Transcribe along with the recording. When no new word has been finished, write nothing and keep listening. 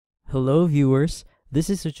Hello viewers, this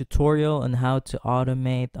is a tutorial on how to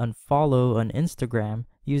automate unfollow on Instagram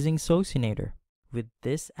using Socinator. With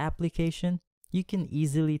this application, you can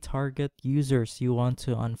easily target users you want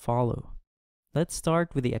to unfollow. Let's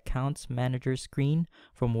start with the Accounts Manager screen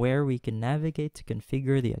from where we can navigate to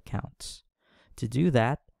configure the accounts. To do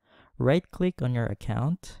that, right-click on your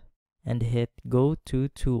account and hit Go to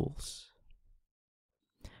Tools.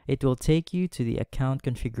 It will take you to the Account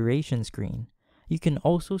Configuration screen. You can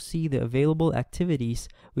also see the available activities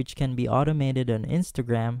which can be automated on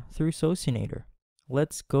Instagram through Socinator.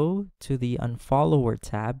 Let's go to the Unfollower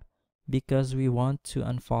tab because we want to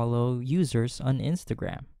unfollow users on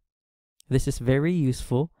Instagram. This is very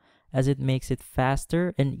useful as it makes it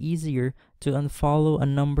faster and easier to unfollow a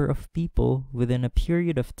number of people within a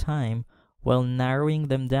period of time while narrowing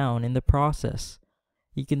them down in the process.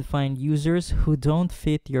 You can find users who don't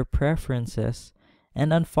fit your preferences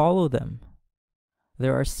and unfollow them.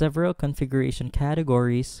 There are several configuration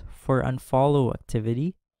categories for unfollow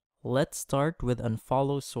activity. Let's start with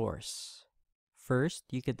Unfollow Source. First,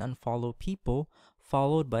 you can unfollow people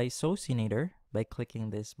followed by Socinator by clicking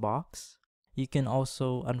this box. You can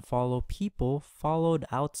also unfollow people followed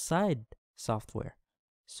outside software,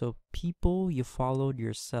 so people you followed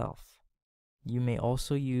yourself. You may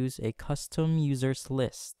also use a custom users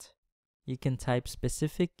list. You can type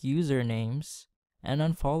specific usernames and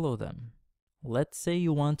unfollow them. Let's say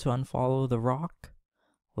you want to unfollow The Rock.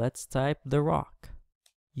 Let's type The Rock.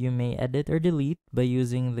 You may edit or delete by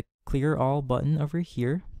using the Clear All button over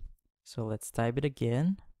here. So let's type it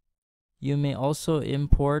again. You may also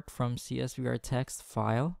import from CSVR text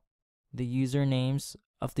file the usernames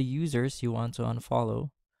of the users you want to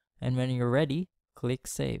unfollow. And when you're ready, click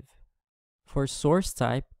Save. For source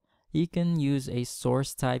type, you can use a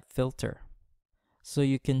source type filter. So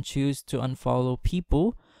you can choose to unfollow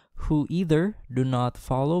people who either do not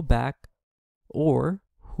follow back or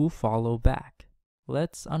who follow back.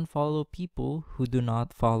 Let's unfollow people who do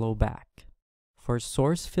not follow back. For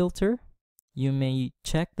source filter, you may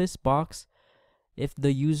check this box if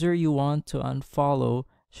the user you want to unfollow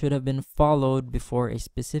should have been followed before a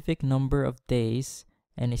specific number of days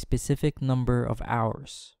and a specific number of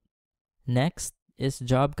hours. Next is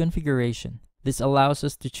job configuration. This allows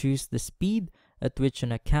us to choose the speed at which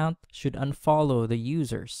an account should unfollow the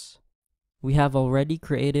users. We have already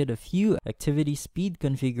created a few activity speed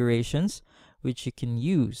configurations which you can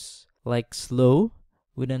use, like slow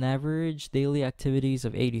with an average daily activities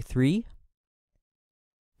of 83,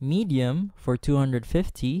 medium for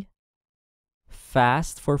 250,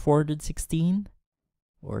 fast for 416,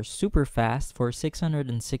 or super fast for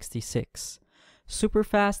 666. Super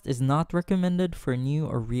fast is not recommended for new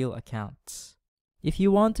or real accounts. If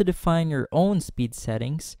you want to define your own speed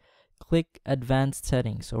settings, click Advanced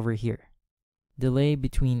Settings over here. Delay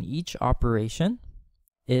between each operation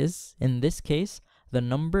is, in this case, the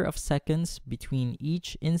number of seconds between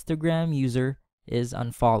each Instagram user is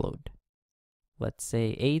unfollowed. Let's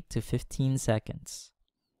say 8 to 15 seconds.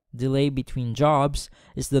 Delay between jobs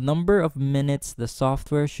is the number of minutes the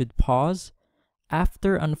software should pause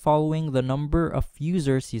after unfollowing the number of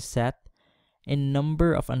users you set in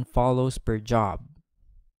number of unfollows per job.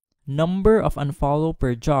 Number of unfollow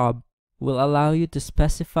per job will allow you to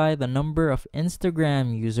specify the number of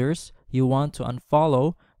Instagram users you want to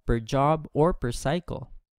unfollow per job or per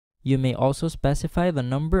cycle. You may also specify the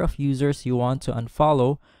number of users you want to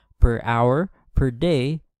unfollow per hour, per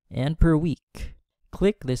day, and per week.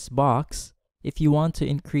 Click this box if you want to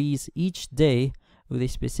increase each day with a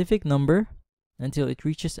specific number until it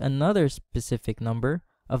reaches another specific number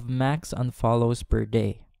of max unfollows per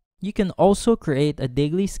day. You can also create a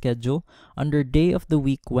daily schedule under day of the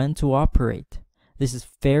week when to operate. This is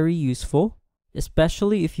very useful,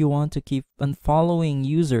 especially if you want to keep unfollowing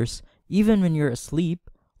users even when you're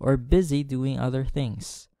asleep or busy doing other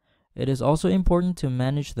things. It is also important to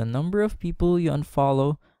manage the number of people you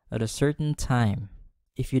unfollow at a certain time.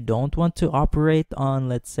 If you don't want to operate on,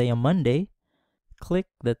 let's say, a Monday, click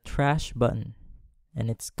the trash button and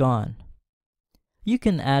it's gone. You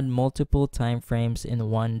can add multiple time frames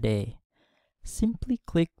in one day. Simply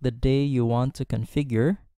click the day you want to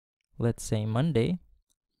configure, let's say Monday.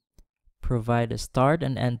 Provide a start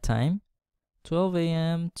and end time, 12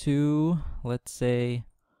 a.m. to, let's say,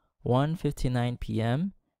 1:59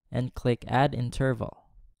 p.m. and click Add Interval.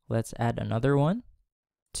 Let's add another one,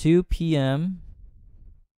 2 p.m.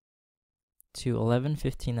 to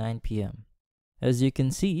 11:59 p.m. As you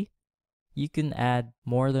can see, you can add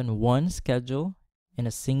more than one schedule in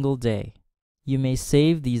a single day. You may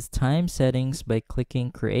save these time settings by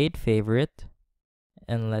clicking Create Favorite,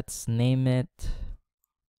 and let's name it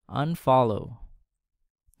Unfollow.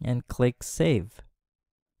 and click Save.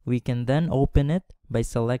 We can then open it by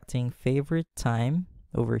selecting Favorite Time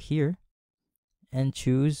over here and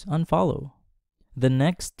choose Unfollow. The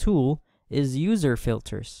next tool is User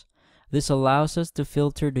Filters. This allows us to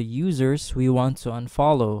filter the users we want to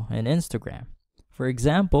unfollow in Instagram. For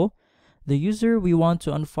example, the user we want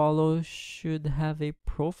to unfollow should have a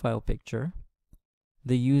profile picture.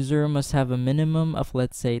 The user must have a minimum of,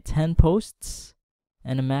 let's say, 10 posts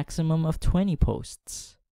and a maximum of 20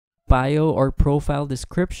 posts. Bio or profile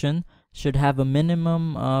description should have a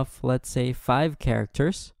minimum of, let's say, 5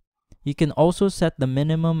 characters. You can also set the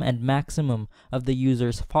minimum and maximum of the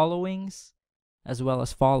user's followings as well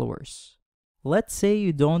as followers. Let's say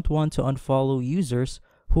you don't want to unfollow users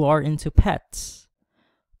who are into pets.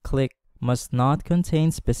 Click Must Not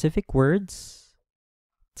Contain Specific Words.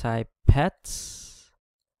 Type pets,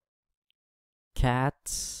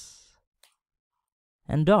 cats,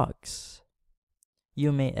 and dogs.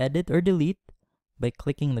 You may edit or delete by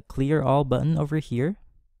clicking the Clear All button over here,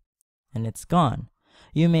 and it's gone.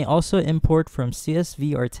 You may also import from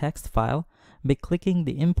CSV or text file by clicking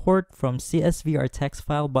the Import from CSV or text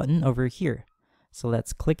file button over here. So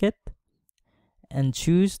let's click it and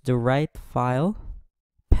choose the right file,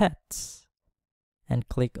 Pets, and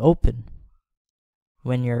click Open.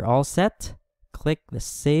 When you're all set, click the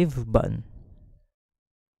Save button.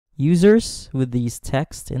 Users with these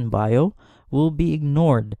text in bio will be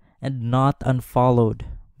ignored and not unfollowed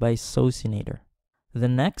by Socinator. The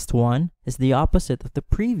next one is the opposite of the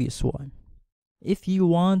previous one. If you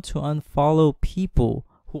want to unfollow people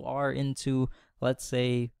who are into, let's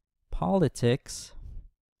say, politics,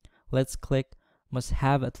 let's click Must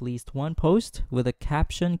Have at least one post with a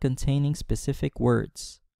caption containing specific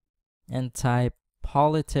words, and type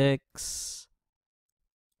politics,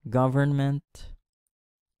 government,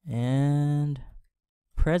 and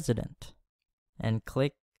president, and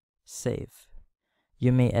click Save.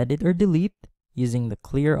 You may edit or delete using the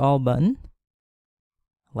Clear All button.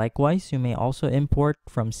 Likewise, you may also import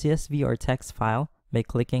from CSV or text file by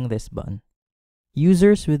clicking this button.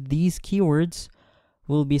 Users with these keywords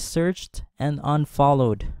will be searched and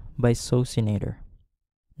unfollowed by Socinator.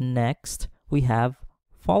 Next, we have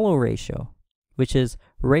follow ratio, which is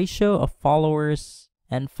ratio of followers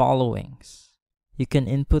and followings. You can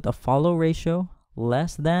input a follow ratio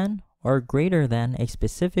less than or greater than a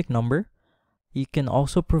specific number. You can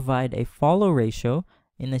also provide a follow ratio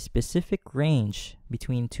in a specific range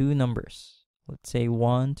between two numbers, let's say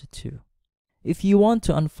 1 to 2. If you want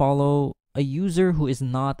to unfollow a user who is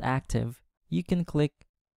not active, you can click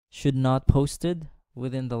Should Not Posted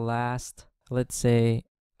within the last, let's say,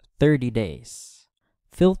 30 days.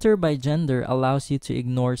 Filter by gender allows you to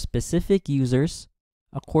ignore specific users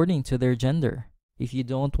according to their gender. If you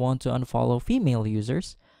don't want to unfollow female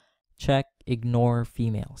users, check Ignore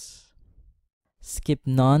Females. Skip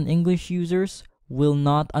non-English users will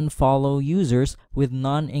not unfollow users with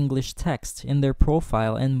non-English text in their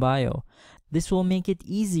profile and bio. This will make it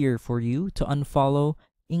easier for you to unfollow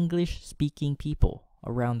English-speaking people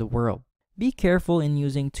around the world. Be careful in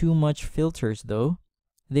using too much filters though.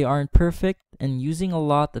 They aren't perfect, and using a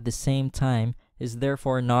lot at the same time is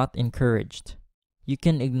therefore not encouraged. You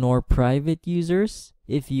can ignore private users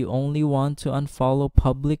if you only want to unfollow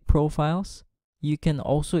public profiles. You can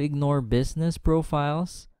also ignore business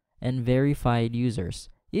profiles and verified users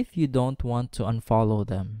if you don't want to unfollow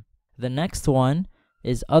them. The next one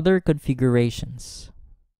is Other Configurations.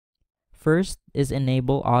 First is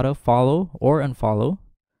Enable Auto Follow or Unfollow.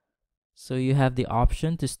 So you have the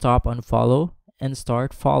option to stop unfollow and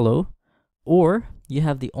start follow, or you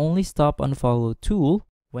have the Only Stop Unfollow tool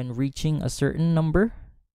when reaching a certain number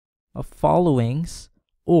of followings,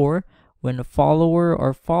 or when a follower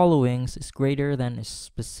or followings is greater than a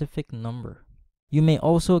specific number. You may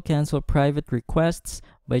also cancel private requests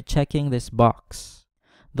by checking this box.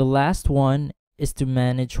 The last one is to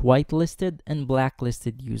manage whitelisted and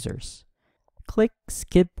blacklisted users. Click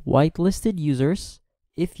Skip Whitelisted Users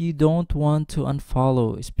if you don't want to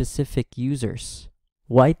unfollow specific users.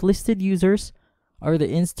 Whitelisted users are the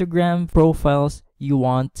Instagram profiles you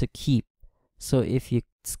want to keep, so if you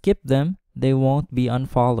skip them, they won't be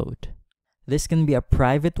unfollowed. This can be a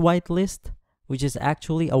private whitelist, which is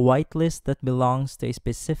actually a whitelist that belongs to a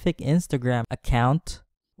specific Instagram account,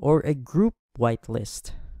 or a group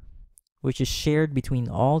whitelist, which is shared between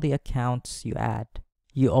all the accounts you add.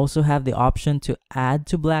 You also have the option to add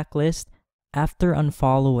to blacklist after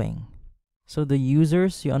unfollowing. So the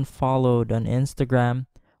users you unfollowed on Instagram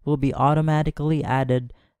will be automatically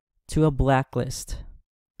added to a blacklist.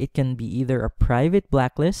 It can be either a private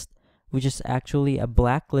blacklist, which is actually a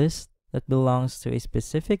blacklist that belongs to a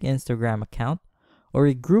specific Instagram account, or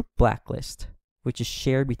a group blacklist, which is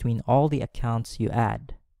shared between all the accounts you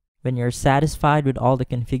add. When you're satisfied with all the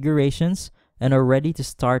configurations and are ready to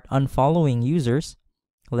start unfollowing users,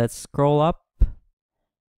 let's scroll up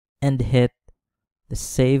and hit the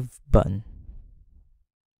Save button.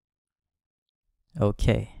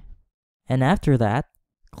 Okay. And after that,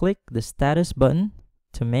 click the Status button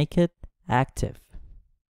to make it active.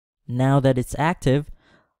 Now that it's active,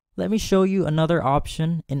 let me show you another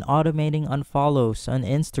option in automating unfollows on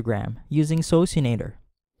Instagram using Socinator.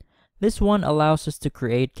 This one allows us to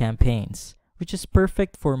create campaigns, which is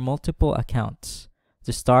perfect for multiple accounts.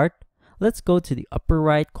 To start, let's go to the upper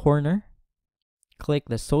right corner, click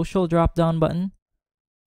the Social drop-down button,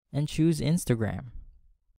 and choose Instagram.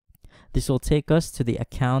 This will take us to the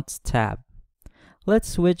Accounts tab. Let's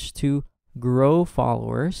switch to Grow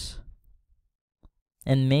Followers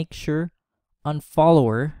and make sure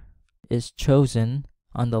Unfollower is chosen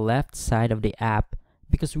on the left side of the app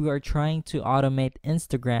because we are trying to automate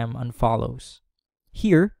Instagram unfollows.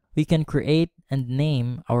 Here, we can create and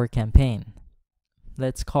name our campaign.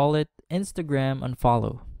 Let's call it Instagram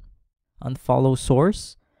Unfollow. Unfollow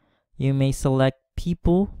Source, you may select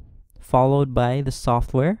people followed by the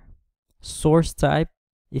software. Source type,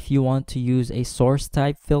 if you want to use a source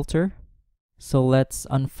type filter. So let's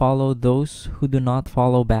unfollow those who do not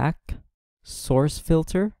follow back. Source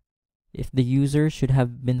filter, if the user should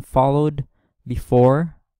have been followed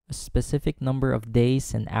before a specific number of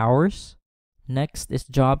days and hours. Next is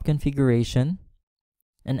job configuration.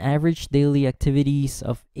 An average daily activities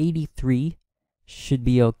of 83 should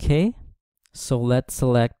be okay. So let's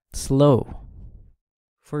select slow.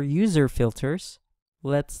 For user filters,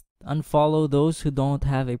 let's unfollow those who don't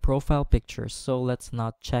have a profile picture, so let's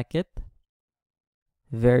not check it.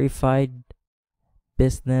 Verified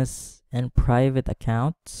business and private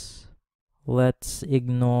accounts. Let's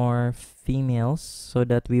ignore females so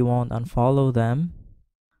that we won't unfollow them.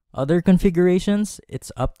 Other configurations,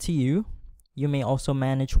 it's up to you. You may also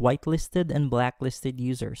manage whitelisted and blacklisted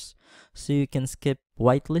users. So you can skip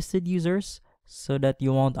whitelisted users so that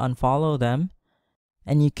you won't unfollow them.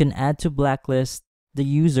 And you can add to blacklist the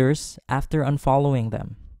users after unfollowing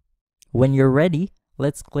them. When you're ready,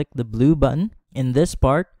 let's click the blue button. In this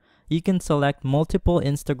part, you can select multiple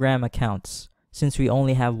Instagram accounts. Since we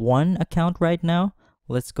only have one account right now,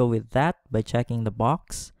 let's go with that by checking the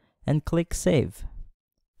box and click Save.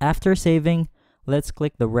 After saving, let's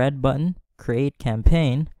click the red button, Create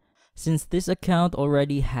Campaign. Since this account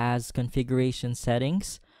already has configuration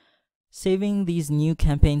settings, saving these new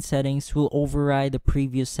campaign settings will override the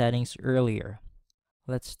previous settings earlier.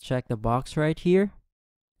 Let's check the box right here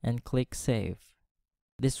and click Save.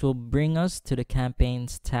 This will bring us to the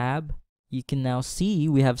Campaigns tab. You can now see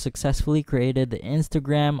we have successfully created the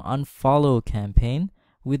Instagram Unfollow campaign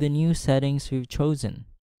with the new settings we've chosen.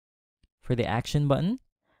 For the Action button,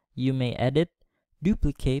 you may edit,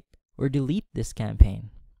 duplicate, or delete this campaign.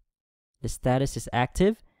 The status is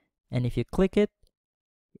active, and if you click it,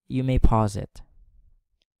 you may pause it.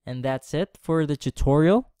 And that's it for the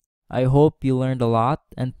tutorial. I hope you learned a lot,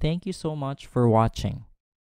 and thank you so much for watching.